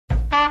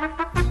Hello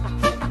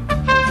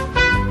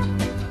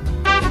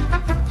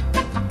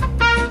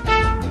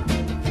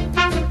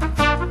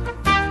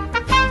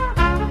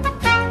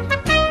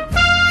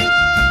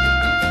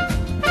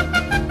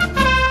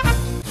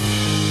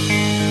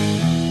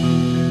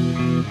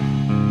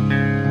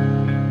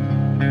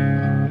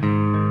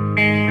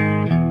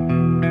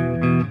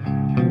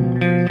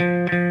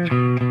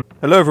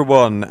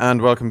everyone,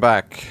 and welcome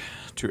back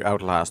to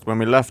Outlast. When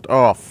we left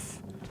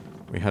off,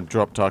 we had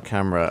dropped our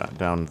camera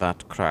down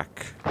that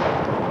crack.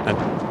 And...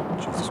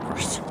 Jesus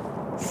Christ.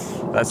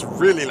 That's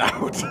really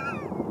loud!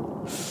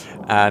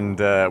 And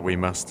we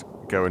must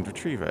go and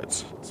retrieve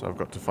it. So I've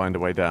got to find a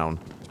way down.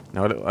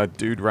 Now a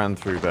dude ran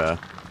through there.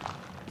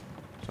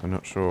 So I'm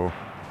not sure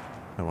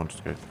I wanted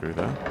to go through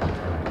there.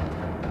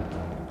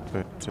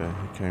 But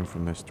he came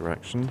from this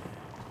direction.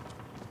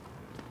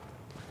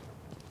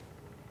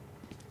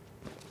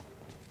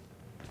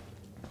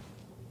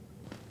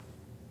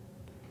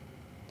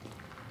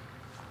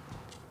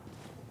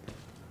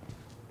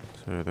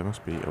 So there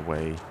must be a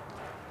way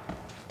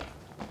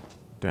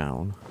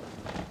down.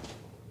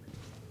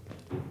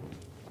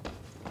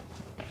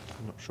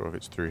 I'm not sure if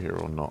it's through here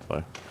or not,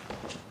 though.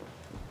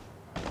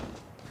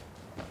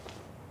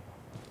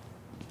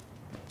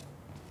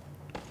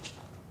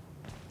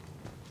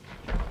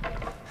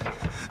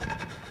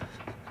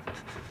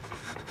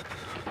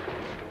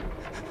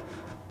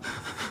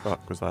 What the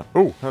fuck was that?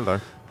 Oh,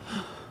 hello.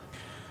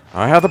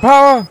 I have the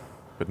power!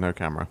 But no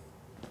camera.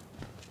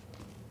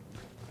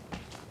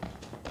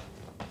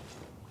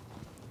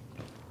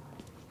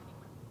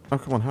 Oh,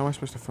 come on, how am I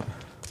supposed to find...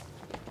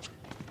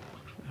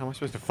 How am I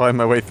supposed to find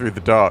my way through the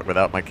dark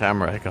without my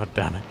camera? God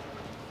damn it.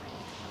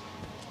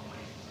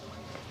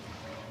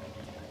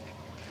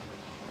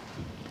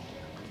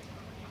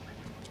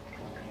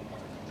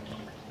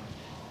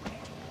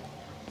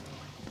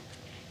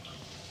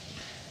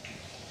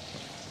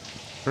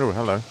 Oh,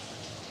 hello.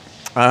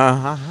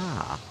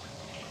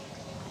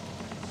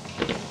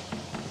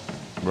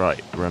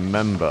 Right,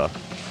 remember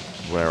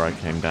where I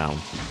came down.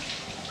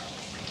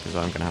 Because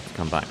I'm going to have to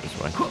come back this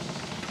way.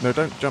 No,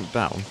 don't jump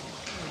down.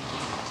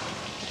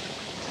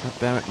 God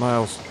damn it,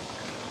 Miles.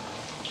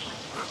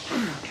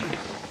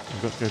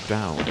 You've got to go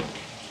down.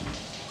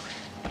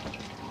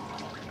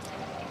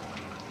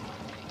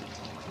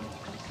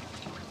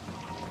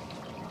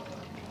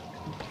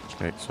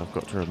 Okay, so I've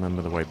got to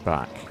remember the way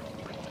back.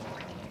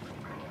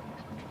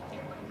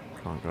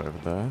 Can't go over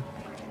there.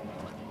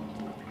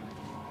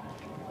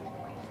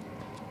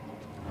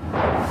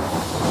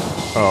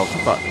 Oh,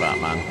 fuck that,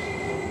 man.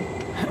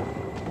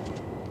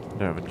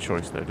 I don't have a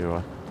choice though, do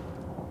I?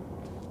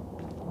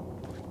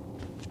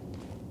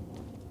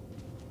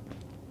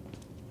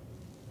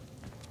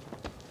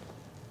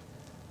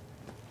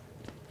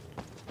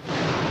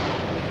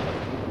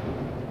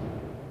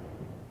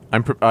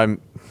 I'm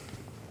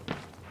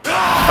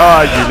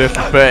Ah, you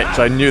little bitch!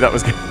 I knew that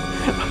was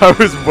I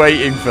was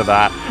waiting for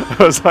that.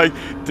 I was like,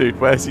 dude,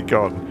 where's he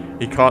gone?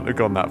 He can't have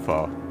gone that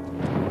far.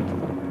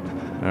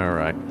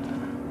 Alright.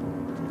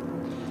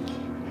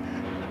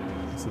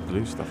 What's the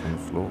blue stuff on the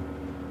floor?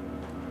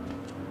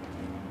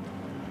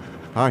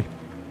 Hi.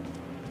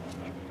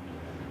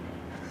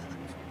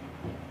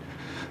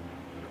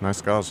 Nice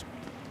scars.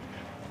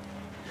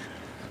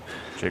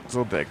 Chicks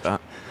will dig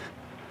that.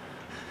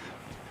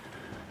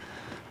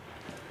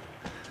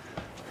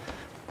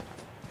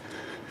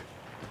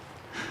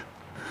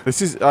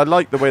 This is, I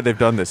like the way they've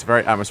done this.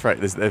 Very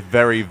atmospheric. They're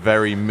very,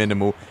 very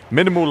minimal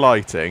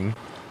lighting,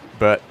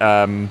 but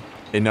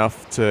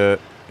enough to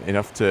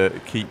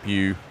keep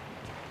you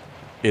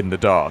in the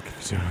dark. If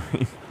you see what I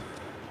mean.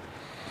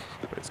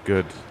 But it's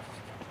good.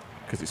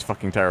 Because it's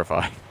fucking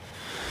terrifying.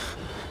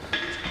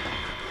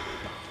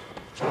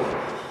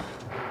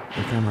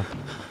 The camera.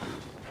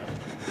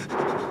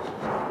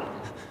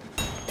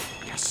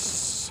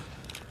 Yes!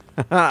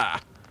 Haha!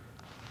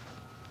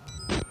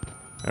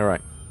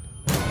 Alright.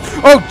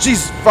 Oh,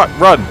 jeez! Fuck!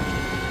 Run!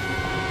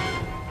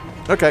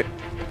 Okay.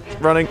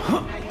 Running.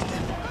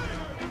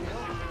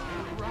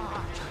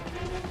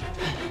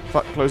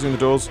 Fuck, closing the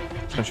doors.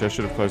 Actually, I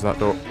should have closed that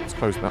door. Let's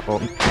close that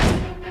door.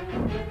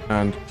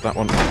 And that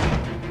one.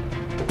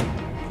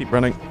 Keep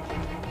running.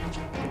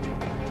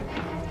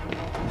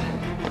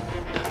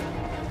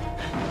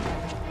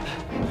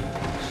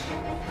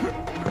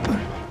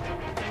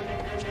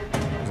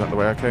 Is that the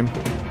way I came?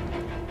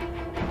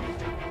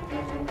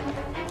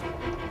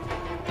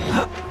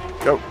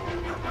 Go.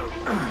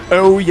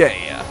 Oh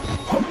yeah.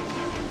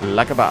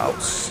 Like a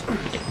boss.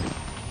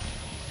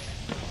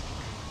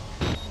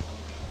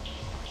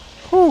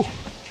 Whew.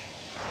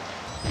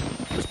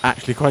 It was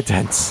actually quite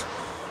tense.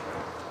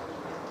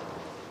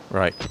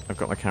 Right, I've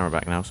got my camera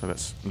back now, so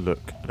let's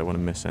look. I don't want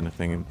to miss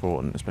anything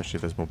important, especially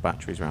if there's more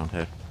batteries around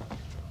here.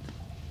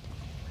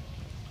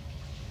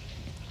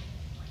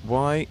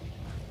 Why?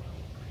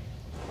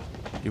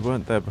 You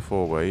weren't there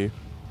before, were you?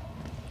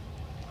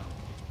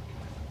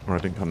 Or I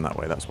didn't come that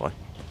way, that's why.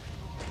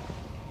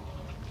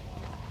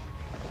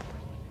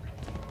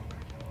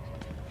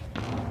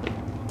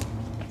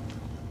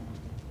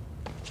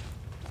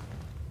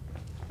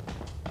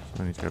 So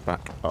I need Go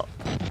back up.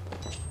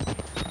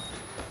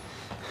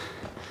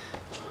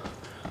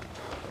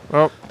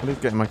 Well, at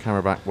least getting my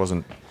camera back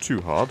wasn't too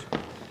hard.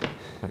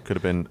 That could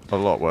have been a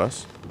lot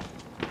worse.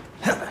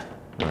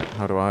 Right,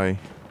 how do I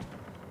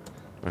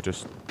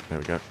just... There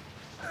we go.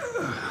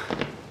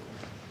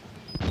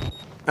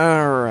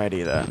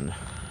 Alrighty then.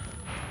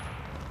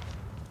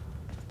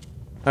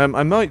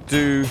 I might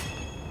do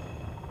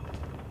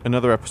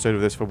another episode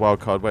of this for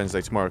Wildcard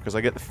Wednesday tomorrow, because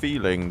I get the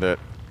feeling that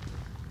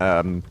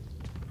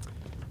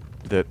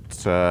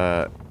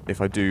if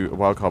I do a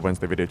Wildcard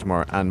Wednesday video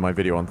tomorrow and my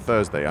video on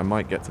Thursday, I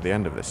might get to the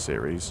end of this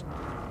series.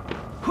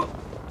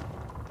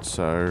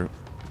 So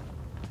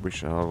we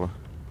shall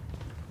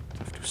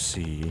have to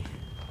see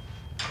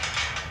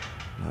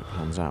how it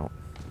pans out.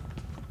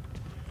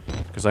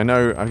 Because I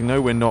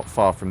know we're not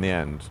far from the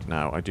end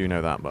now. I do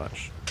know that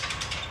much.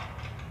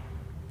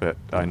 But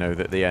I know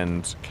that the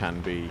end can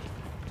be...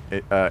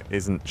 It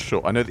isn't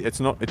short. I know that it's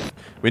not...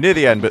 we're near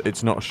the end, but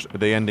it's not...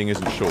 the ending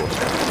isn't short.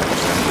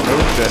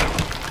 Oh, shit.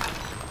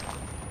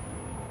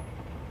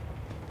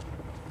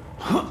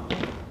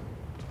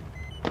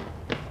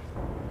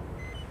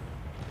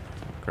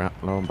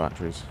 Crap, low on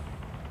batteries.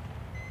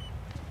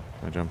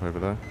 Can I jump over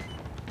there?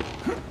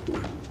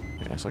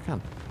 Yes, I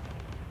can.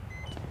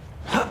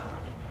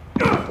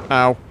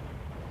 Ow.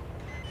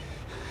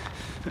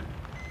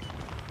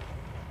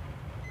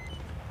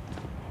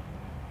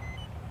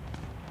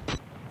 I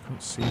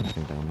can't see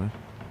anything down there.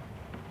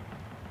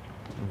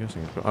 I'm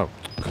guessing it's got... Oh.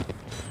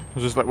 I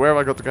was just like, where have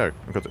I got to go?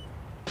 I've got to...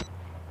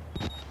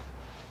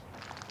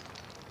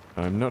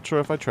 I'm not sure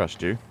if I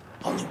trust you.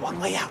 Only one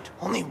way out.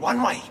 Only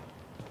one way.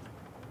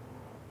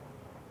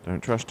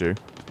 Don't trust you.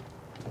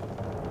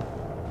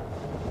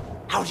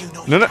 How do you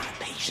know you're not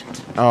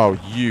patient? Oh,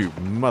 you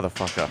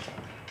motherfucker.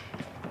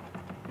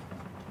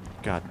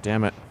 God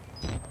damn it.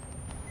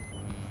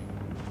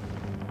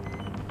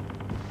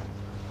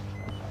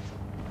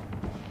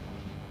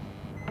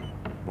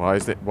 Why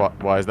is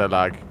there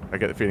lag? I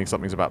get the feeling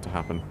something's about to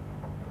happen.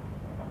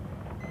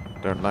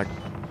 Don't lag.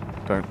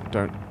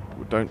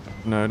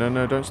 No,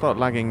 don't start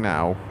lagging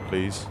now,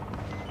 please.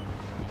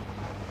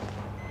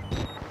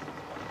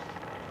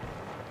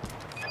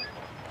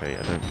 Okay,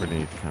 I don't really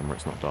need the camera,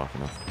 it's not dark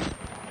enough.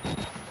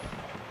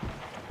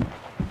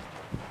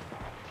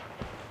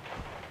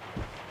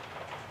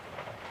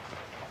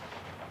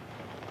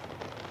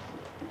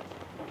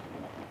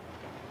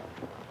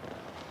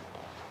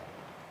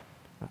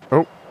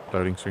 Oh,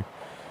 loading screen.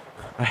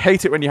 I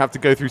hate it when you have to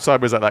go through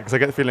sideways like that, because I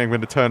get the feeling I'm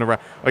going to turn around.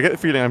 I get the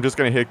feeling I'm just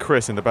going to hear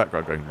Chris in the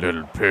background going,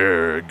 "Little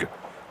pig."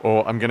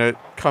 Or I'm going to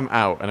come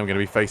out and I'm going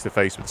to be face to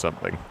face with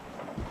something.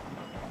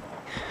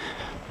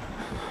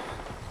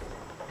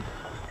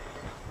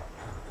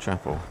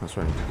 Chapel, that's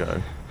where I need to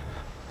go.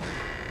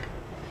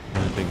 I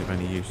don't think of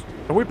any use.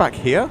 Are we back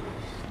here?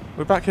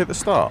 We're back here at the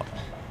start.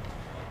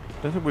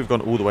 I don't think we've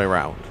gone all the way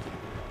around.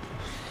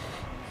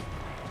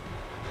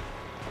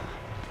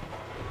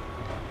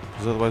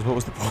 Because otherwise, what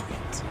was the point?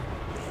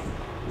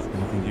 Is there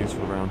anything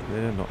useful around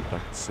here? Not that I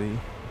can see.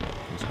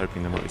 I was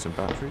hoping there might be some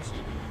batteries.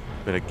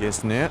 Bit of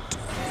gisnet.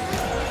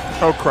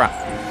 Oh crap!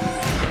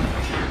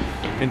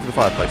 Into the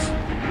fireplace.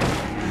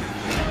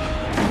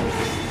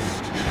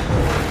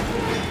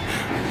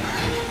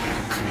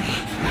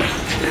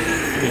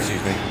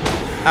 Excuse me.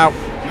 Ow!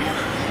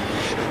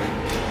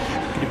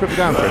 Can you put me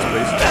down, Chris,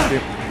 please? Thank you.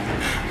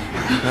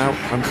 Now,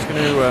 I'm just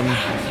going to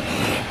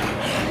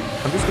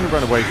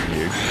run away from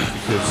you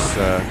because,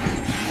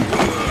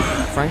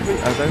 frankly,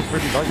 I don't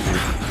really like you.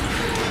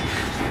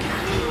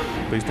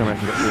 Please tell me I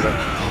can get through that.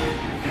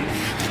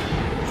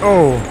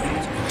 Oh!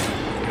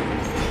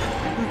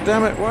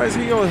 Damn it! Why is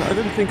he on? I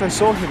didn't think I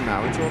saw him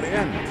now until the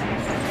end.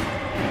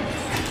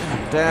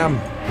 God damn!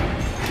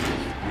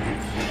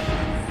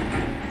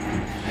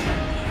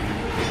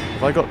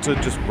 Have I got to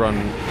just run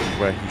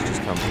where he's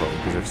just come from?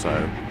 Because if so,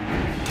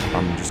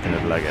 I'm just going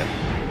to leg it.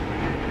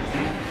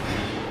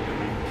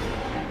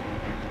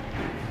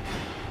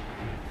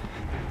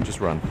 Just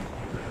run.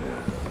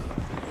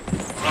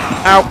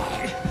 Ow!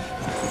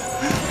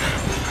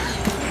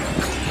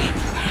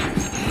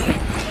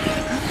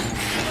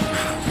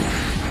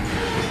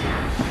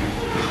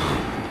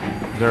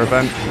 Is there a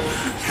vent?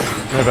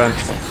 No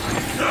vents.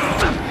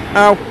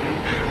 Ow!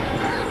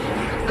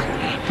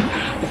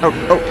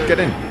 Oh, get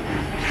in.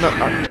 No,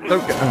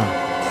 don't get... Oh.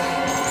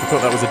 I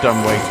thought that was a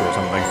dumb waiter or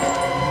something.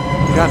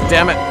 God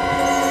damn it!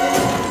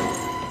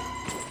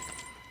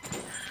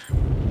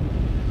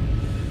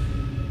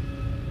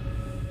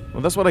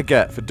 Well, that's what I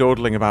get for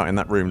dawdling about in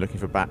that room looking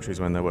for batteries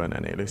when there weren't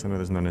any. At least I know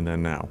there's none in there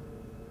now.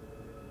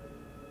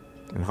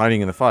 And hiding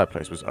in the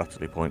fireplace was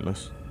utterly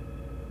pointless.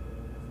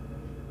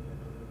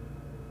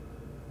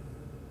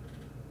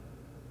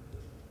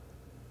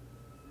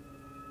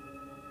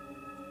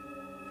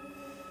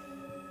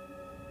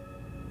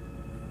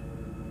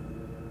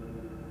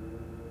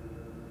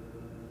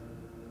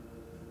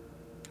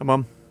 Come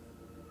on.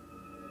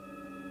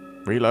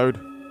 Reload.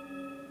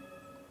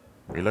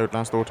 Reload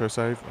last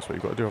autosave. That's what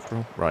you've got to do after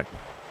all. Right.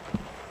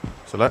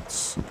 So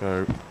let's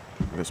go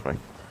this way.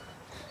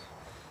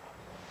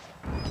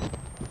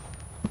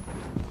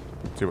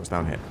 See what's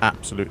down here.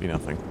 Absolutely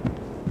nothing.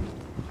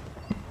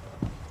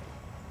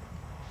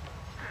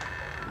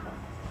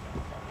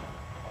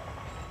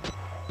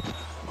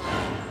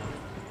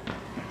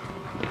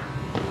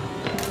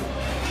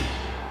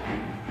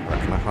 Right,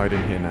 can I hide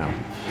in here now?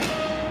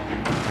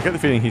 I get the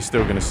feeling he's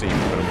still going to see me,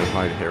 but I'm going to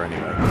hide here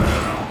anyway.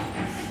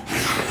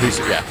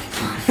 Yeah.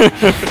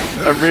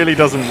 That really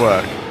doesn't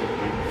work.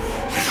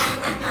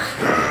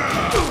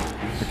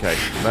 Okay,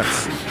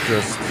 let's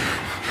just...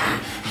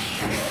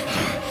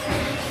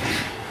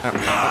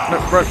 No,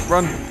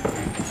 run!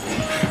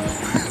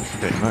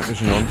 Okay, night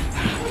vision on.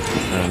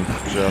 And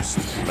just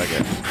leg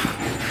it.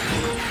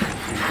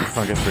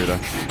 Can't get through there.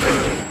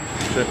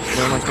 Shit,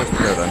 where am I supposed to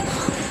go then?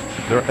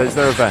 Is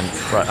there a vent?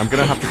 Right, I'm going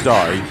to have to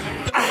die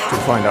to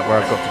find out where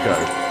I've got to go.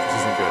 This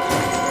isn't good.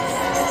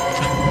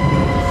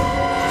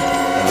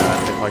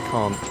 If I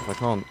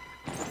can't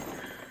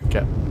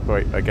get...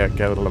 Wait,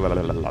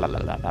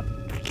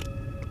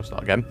 I'll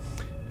start again.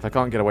 If I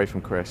can't get away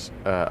from Chris,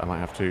 I might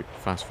have to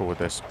fast forward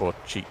this or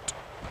cheat.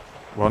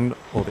 One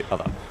or the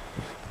other.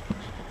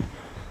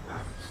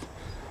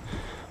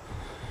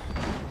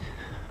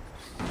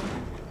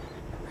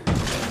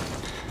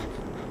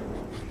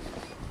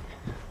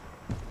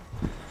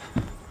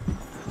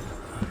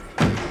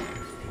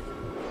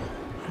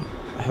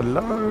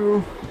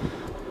 Hello?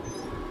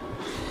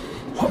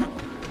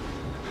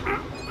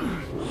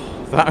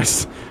 That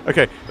was...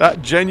 Okay,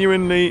 that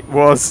genuinely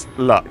was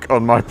luck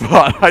on my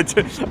part. I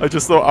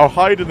just thought I'll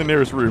hide in the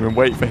nearest room and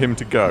wait for him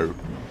to go.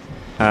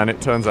 And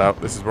it turns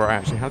out this is where I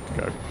actually had to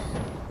go.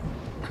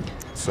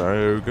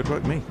 So, good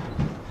work me.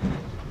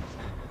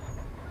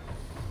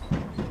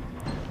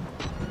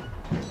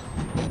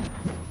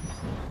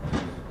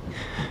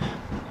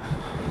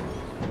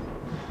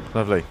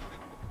 Lovely.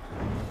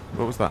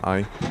 What was that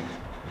eye?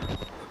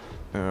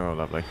 Oh,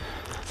 lovely.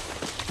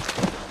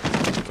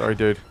 Sorry,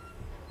 dude.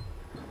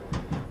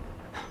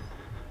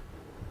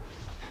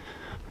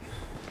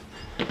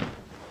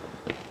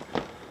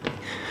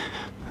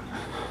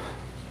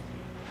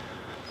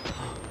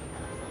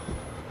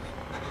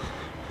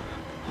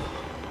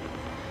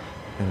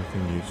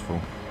 Anything useful?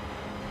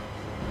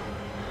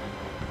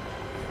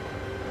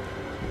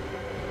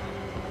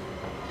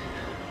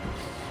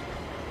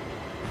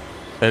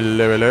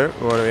 Hello, hello.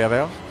 What do we have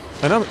here?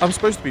 And I'm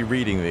supposed to be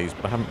reading these,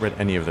 but I haven't read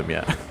any of them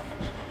yet.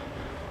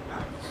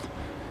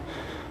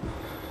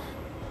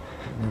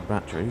 No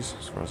batteries,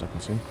 as far as I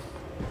can see.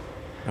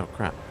 Oh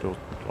crap, door's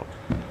locked.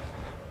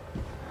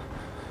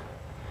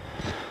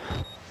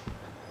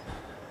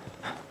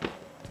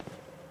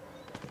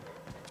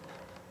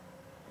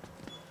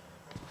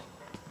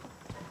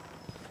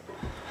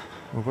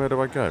 Well, where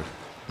do I go?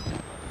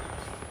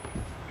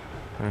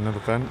 Another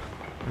vent?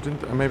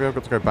 Maybe I've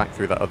got to go back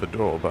through that other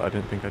door, but I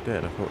didn't think I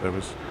did. I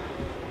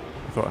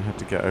thought I had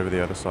to get over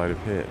the other side of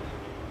here.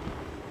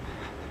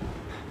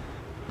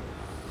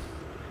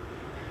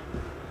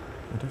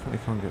 I definitely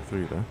can't get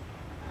through there.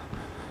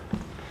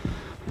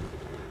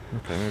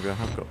 Okay, maybe I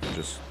have got to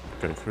just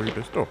go through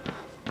this door.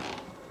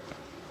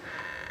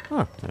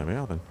 Oh, there we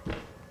are then.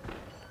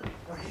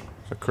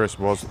 So Chris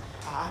was...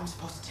 I'm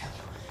supposed to tell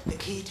you, the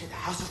key to the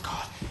house of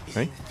God is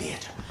Hey? in the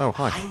theater. Oh,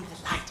 hi. Behind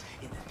the light.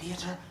 In the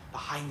theater,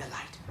 behind the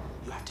light.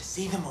 You have to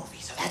see the movie,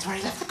 so that's where I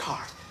left the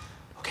card.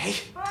 Okay?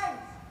 Friends!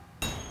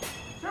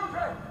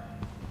 Children!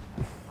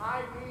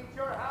 I need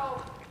your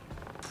help!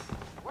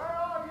 Where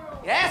are you?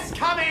 Yes,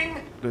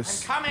 coming! I'm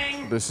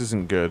coming! This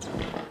isn't good.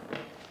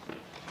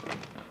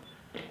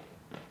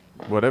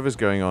 Whatever's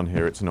going on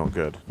here, it's not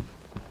good.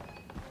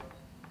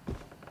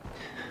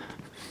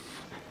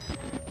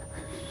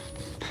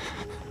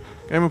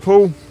 Game of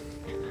pool.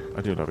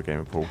 I do love a game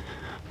of pool.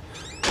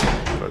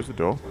 Close the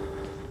door.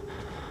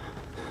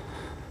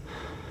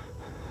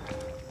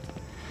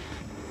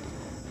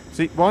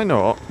 See, why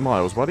not,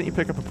 Miles? Why don't you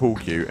pick up a pool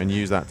cue and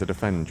use that to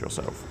defend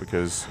yourself?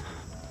 Because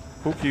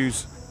pool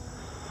cues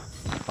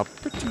are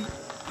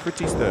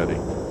pretty sturdy.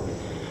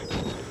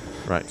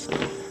 Right.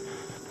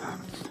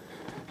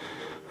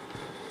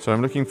 So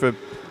I'm looking for...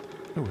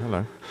 Oh,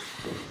 hello.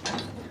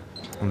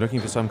 I'm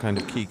looking for some kind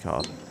of key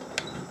card.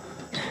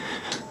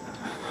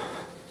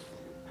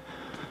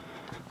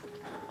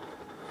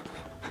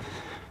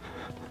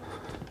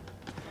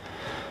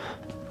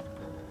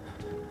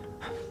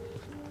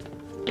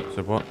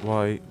 So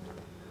why...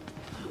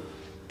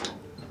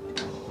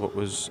 What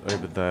was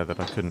over there that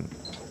I couldn't...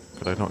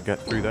 Could I not get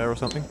through there or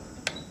something?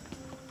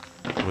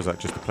 Or was that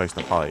just a place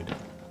to hide?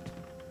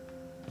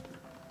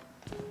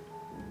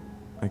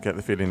 I get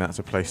the feeling that's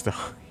a place to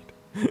hide.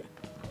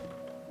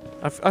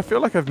 I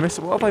feel like I've missed...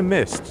 What have I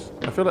missed?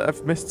 I feel like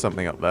I've missed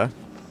something up there.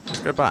 Let's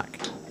go back.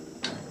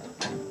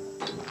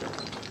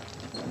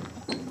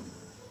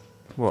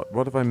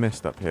 What have I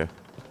missed up here?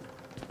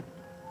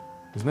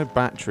 There's no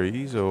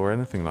batteries or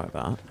anything like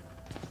that.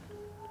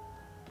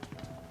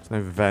 There's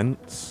no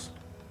vents.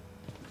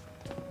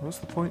 What's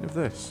the point of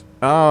this?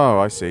 Oh,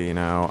 I see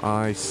now.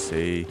 I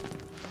see.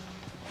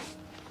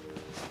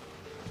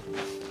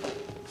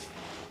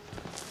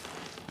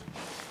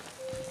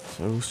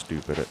 So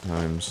stupid at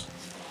times.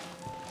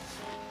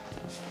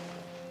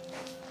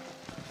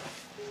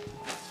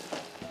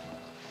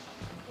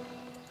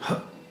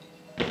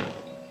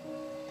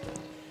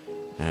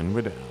 And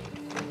we're down.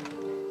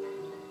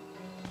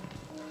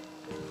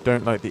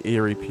 Don't like the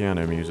eerie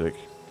piano music.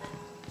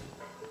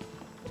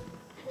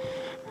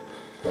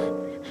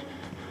 You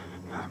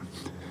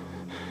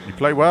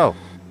play well.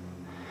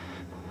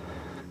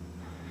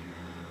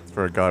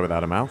 For a guy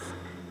without a mouth.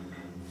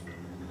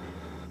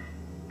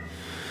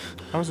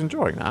 I was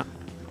enjoying that.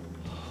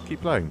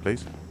 Keep playing,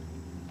 please.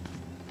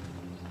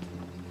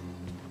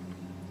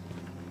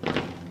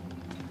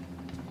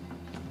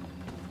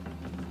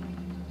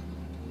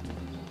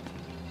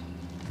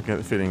 I get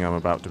the feeling I'm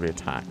about to be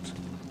attacked.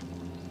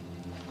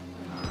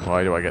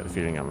 Why do I get the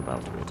feeling I'm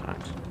about to be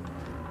attacked?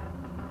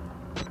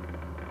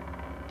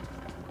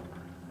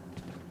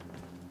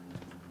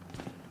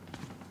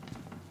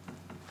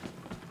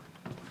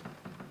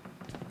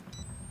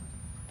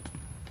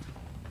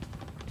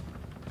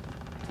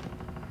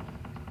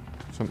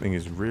 Something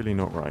is really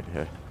not right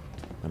here,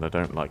 and I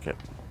don't like it.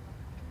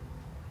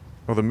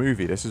 Oh, the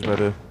movie. This is where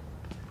the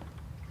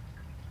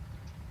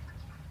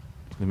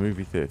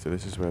movie theatre.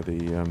 This is where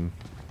the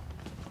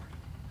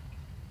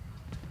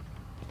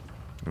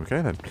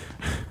Okay then.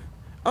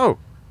 Oh!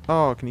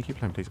 Oh, can you keep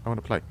playing, please? I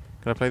want to play.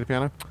 Can I play the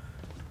piano?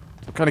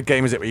 What kind of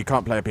game is it where you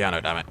can't play a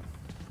piano, damn it?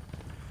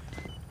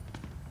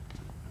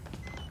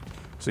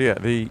 So yeah,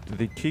 the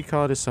key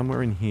card is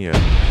somewhere in here. The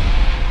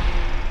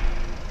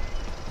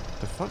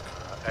fuck?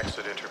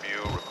 Exit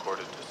interview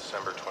recorded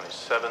December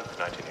 27th,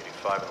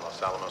 1985 in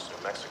Los Alamos, New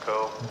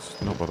Mexico.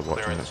 Let's not bother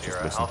watching, Clearance let's just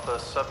Sierra listen. Alpha,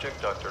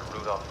 subject Dr.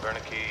 Rudolph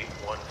Wernicke,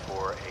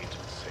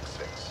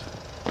 14866.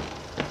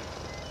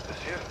 The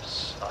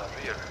films are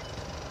real.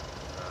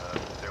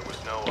 There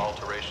was no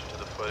alteration to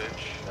the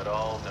footage at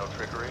all, no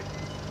trickery.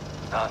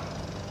 None.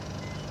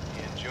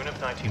 In June of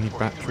Any 1943,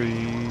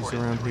 batteries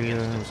around here?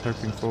 I was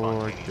hoping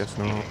for, I guess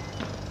not.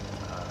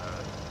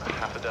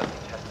 Half a dozen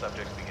test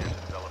subjects began to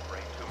develop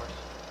brain tumors.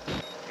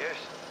 Yes.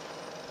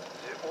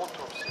 The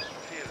autopsies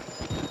revealed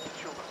the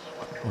tumors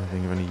were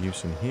Anything of any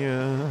use in here?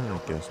 I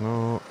guess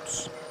not.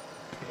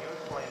 Can you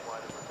explain why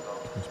the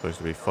results? I'm supposed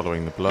to be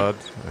following the blood.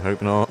 I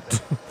hope not.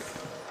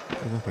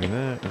 There's nothing in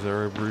there. Is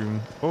there a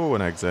room? Oh,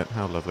 an exit.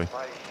 How lovely.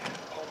 my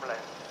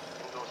homeland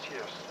in those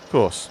years. Of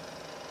course.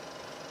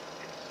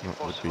 It's That would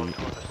impossible be to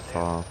understand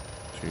far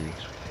too things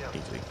we felt,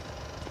 easy.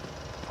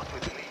 what we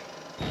believe.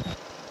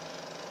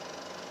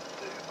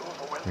 The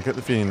overwhelming I get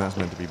the feeling that's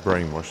meant to be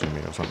brainwashing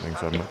me or something,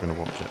 so I'm not going to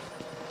watch it.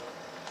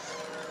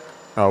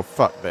 Oh,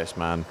 fuck this,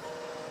 man.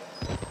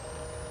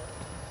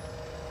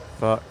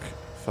 Fuck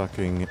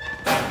fucking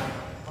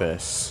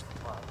this.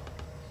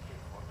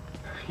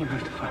 You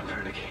have to find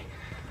Wernicke.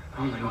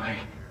 Only way.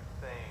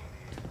 Saying the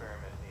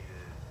experiment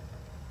needed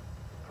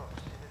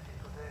proximity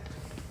to death.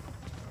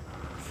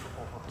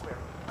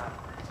 Overwhelming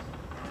madness.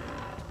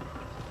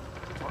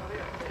 Only a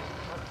test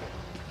subject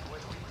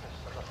with weakness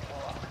of the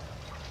floor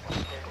was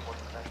capable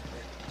of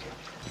activating the engine.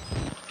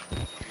 Do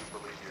you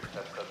believe your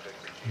test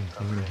subject achieved In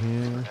something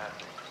here.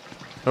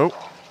 supernatural? Oh.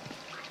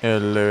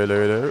 Hello, hello,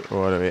 hello.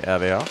 What are we? There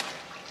they are.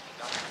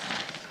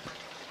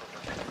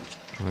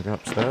 Can I go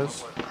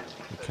upstairs?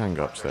 We can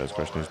go upstairs.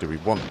 Question is, do we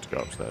want to go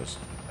upstairs?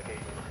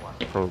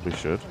 Probably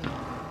should.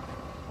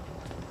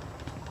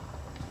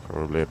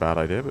 Probably a bad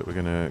idea, but we're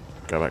going to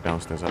go back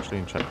downstairs actually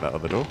and check that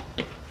other door.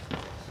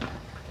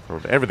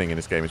 Probably everything in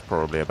this game is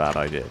probably a bad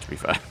idea, to be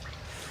fair.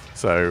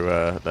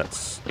 So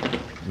let's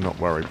not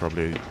worry.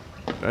 Probably.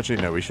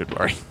 Actually, no, we should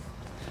worry.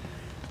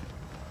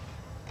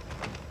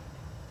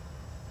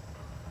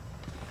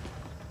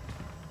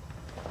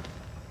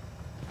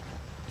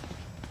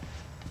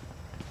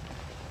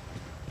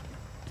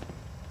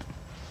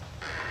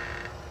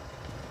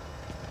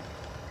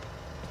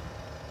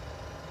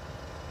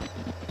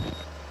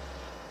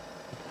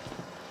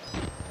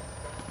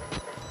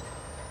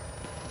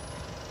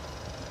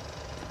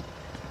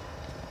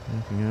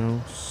 Anything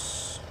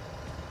else?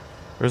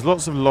 There's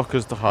lots of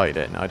lockers to hide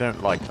in. I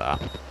don't like that.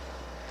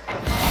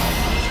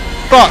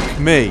 Fuck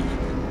me!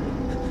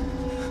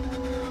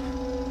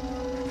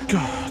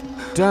 God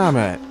damn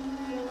it!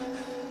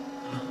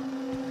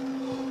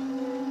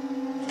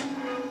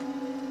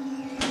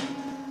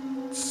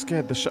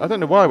 Scared the shit. I don't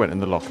know why I went in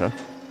the locker.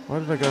 Why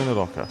did I go in the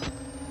locker?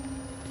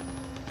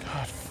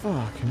 God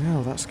fucking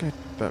hell, that scared.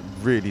 That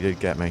really did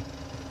get me.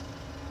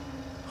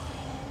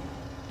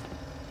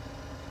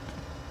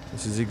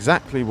 This is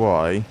exactly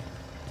why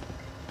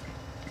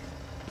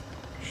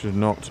I should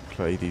not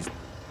play these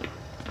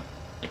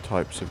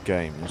types of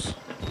games.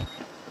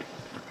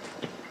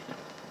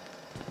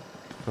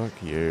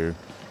 Fuck you.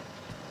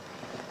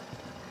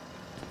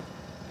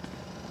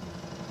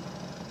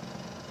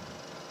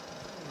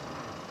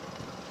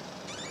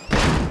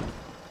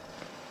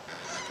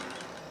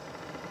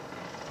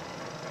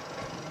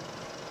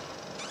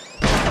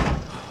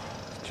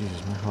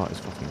 Jesus, my heart is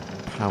fucking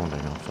pounding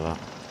after that.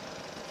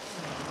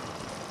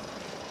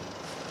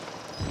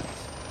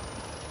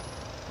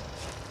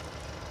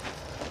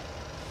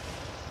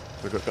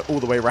 We've got to go all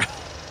the way around.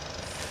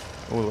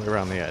 All the way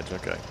around the edge,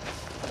 okay.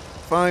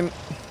 Fine.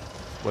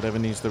 Whatever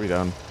needs to be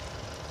done.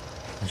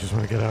 I just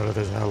want to get out of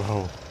this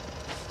hellhole.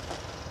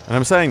 And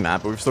I'm saying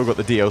that, but we've still got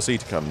the DLC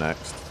to come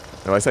next.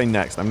 No, I say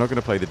next. I'm not going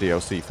to play the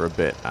DLC for a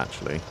bit,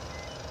 actually.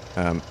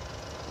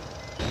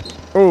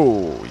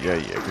 Oh, yeah,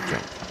 good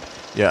jump.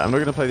 Yeah, I'm not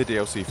going to play the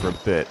DLC for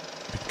a bit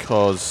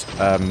because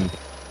I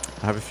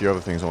have a few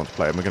other things I want to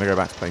play. And we're going to go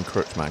back to playing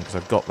Crooksman because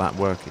I've got that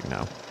working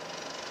now.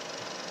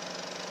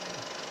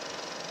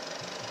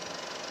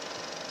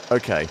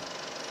 Okay.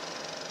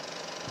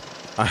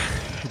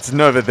 It's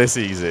never this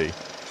easy.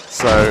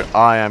 So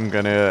I am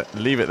going to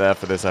leave it there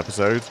for this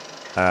episode.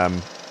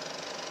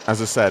 As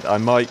I said, I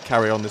might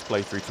carry on this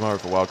playthrough tomorrow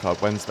for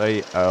Wildcard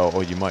Wednesday,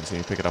 or you might see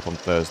me pick it up on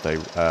Thursday,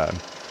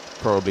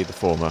 probably the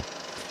former.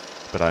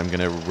 But I'm going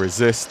to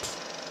resist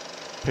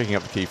picking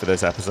up the key for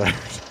this episode,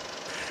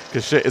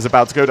 because shit is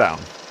about to go down,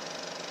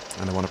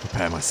 and I want to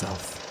prepare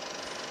myself.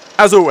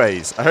 As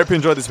always, I hope you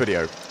enjoyed this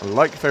video.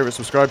 Like, favourite,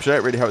 subscribe, share,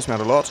 it really helps me out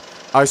a lot.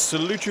 I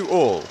salute you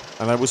all,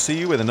 and I will see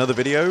you with another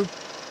video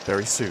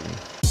very soon.